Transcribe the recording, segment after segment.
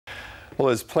Well,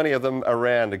 there's plenty of them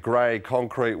around, grey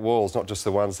concrete walls, not just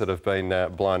the ones that have been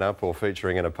blown up or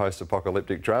featuring in a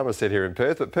post-apocalyptic drama set here in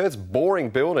Perth, but Perth's boring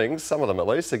buildings, some of them at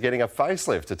least, are getting a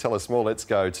facelift. To tell us more, let's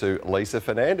go to Lisa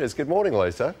Fernandez. Good morning,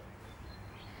 Lisa.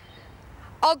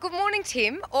 Oh, good morning,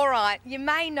 Tim. All right, you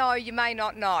may know, you may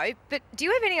not know, but do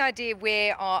you have any idea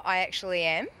where I actually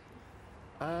am?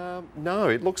 No,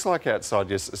 it looks like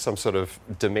outside some sort of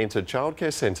demented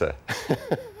childcare centre.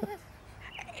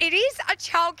 It is a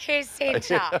childcare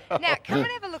centre. Now, come and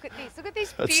have a look at this. Look at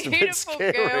this beautiful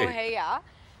girl here.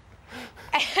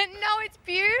 No, it's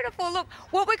beautiful. Look,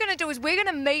 what we're going to do is we're going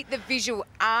to meet the visual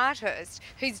artist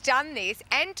who's done this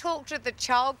and talk to the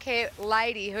childcare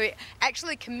lady who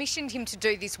actually commissioned him to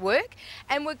do this work.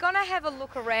 And we're going to have a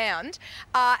look around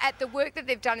at the work that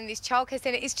they've done in this childcare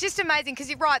centre. It's just amazing because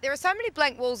you're right, there are so many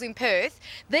blank walls in Perth.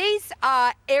 These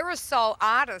Aerosol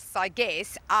artists, I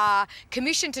guess, are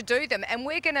commissioned to do them. And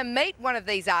we're going to meet one of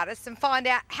these artists and find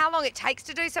out how long it takes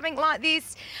to do something like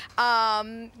this.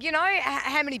 You know,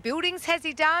 how many buildings has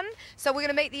he done? So we're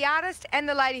going to meet the artist and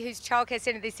the lady whose childcare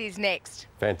centre this is next.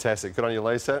 Fantastic. Good on you,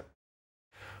 Lisa.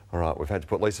 All right, we've had to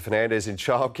put Lisa Fernandez in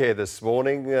childcare this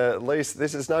morning. Lisa,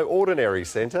 this is no ordinary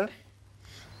centre.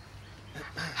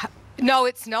 No,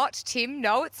 it's not, Tim.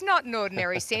 No, it's not an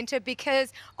ordinary centre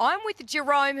because I'm with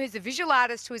Jerome, who's a visual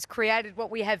artist who has created what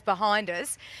we have behind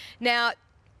us. Now,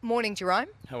 morning, Jerome.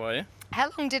 How are you? How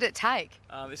long did it take?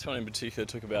 This one in particular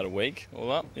took about a week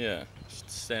all up, yeah. Just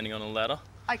standing on a ladder.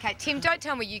 OK, Tim, don't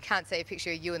tell me you can't see a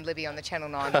picture of you and Libby on the Channel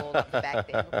 9 wall at the back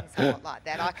there, looking somewhat like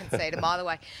that. I can see it a mile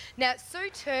away. Now, Sue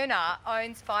Turner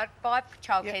owns five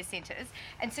childcare centres,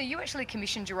 and so you actually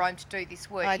commissioned Jerome to do this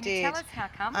work. Can you tell us how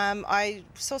come? I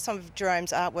saw some of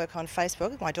Jerome's artwork on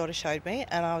Facebook. My daughter showed me,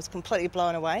 and I was completely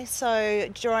blown away. So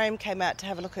Jerome came out to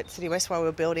have a look at City West while we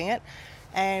were building it,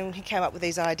 and he came up with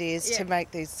these ideas to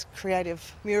make these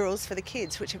creative murals for the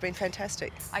kids, which have been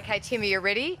fantastic. OK, Tim, are you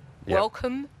ready? Yep.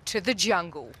 Welcome to the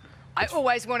jungle. I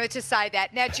always wanted to say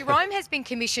that. Now, Jerome has been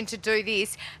commissioned to do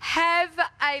this. Have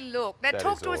a look. Now,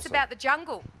 talk to us about the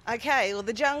jungle. Okay, well,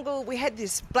 the jungle, we had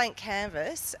this blank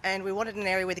canvas and we wanted an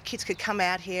area where the kids could come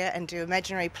out here and do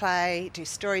imaginary play, do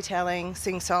storytelling,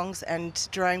 sing songs, and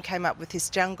Jerome came up with this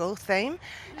jungle theme.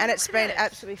 And it's been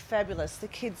absolutely fabulous. The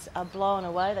kids are blown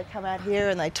away. They come out here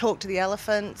and they talk to the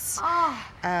elephants.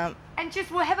 Oh. And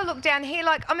just, we'll have a look down here.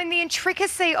 Like, I mean, the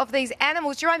intricacy of these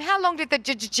animals. Jerome, how long did the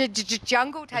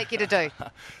jungle take you to do?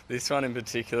 This one in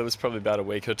particular was probably about a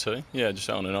week or two. Yeah, just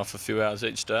on and off a few hours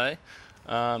each day.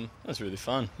 That was really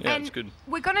fun. Yeah, it was good.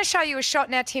 We're going to show you a shot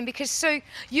now, Tim, because Sue,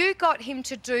 you got him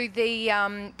to do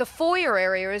the foyer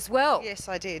area as well. Yes,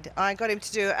 I did. I got him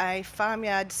to do a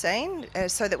farmyard scene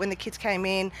so that when the kids came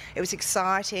in, it was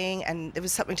exciting and there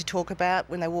was something to talk about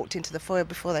when they walked into the foyer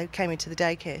before they came into the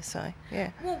daycare. So,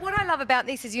 yeah. Well, what I love about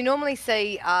this is you normally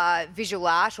see visual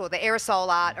art or the aerosol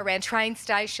art around train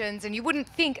stations, and you wouldn't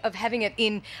think of having it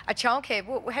in a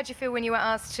childcare. How'd you feel when you were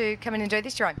asked to come in and do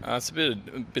this, Jerome? It's a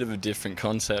bit of a different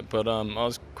concept, but I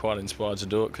was quite inspired to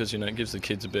do it because, you know, it gives the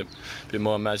kids a bit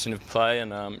more imaginative play,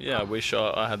 and yeah, I wish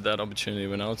I had that opportunity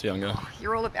when I was younger. Oh,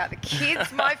 you're all about the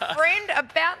kids, my friend,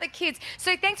 about the kids.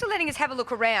 So thanks for letting us have a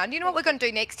look around. You know what we're going to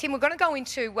do next, Tim? We're going to go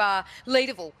into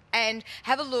Leederville and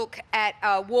have a look at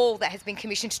a wall that has been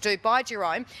commissioned to do by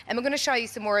Jerome, and we're going to show you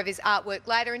some more of his artwork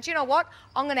later. And do you know what?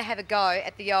 I'm going to have a go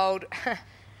at the old...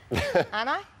 Aren't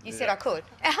I? You said I could.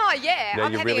 Oh, yeah, now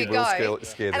I'm you having really a go. will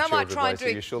scare the and I might try and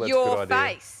do your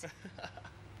face.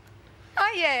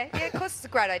 Oh, yeah, of course it's a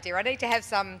great idea. I need to have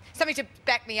something to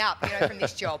back me up, you know, from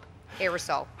this job.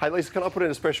 Aerosol. Hey, Lisa, can I put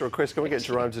in a special request? Can we get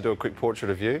Jerome to do a quick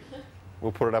portrait of you?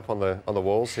 We'll put it up on the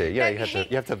walls here. Yeah, you have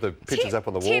to have the pictures up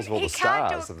on the walls of all the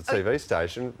stars of the TV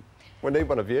station. We need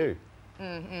one of you.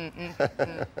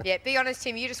 Yeah, be honest,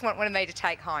 Tim, you just want one of me to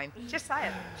take home. Just say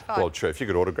it. It's fine. Well, true. If you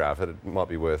could autograph it, it might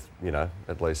be worth, you know,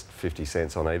 at least 50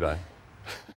 cents on eBay.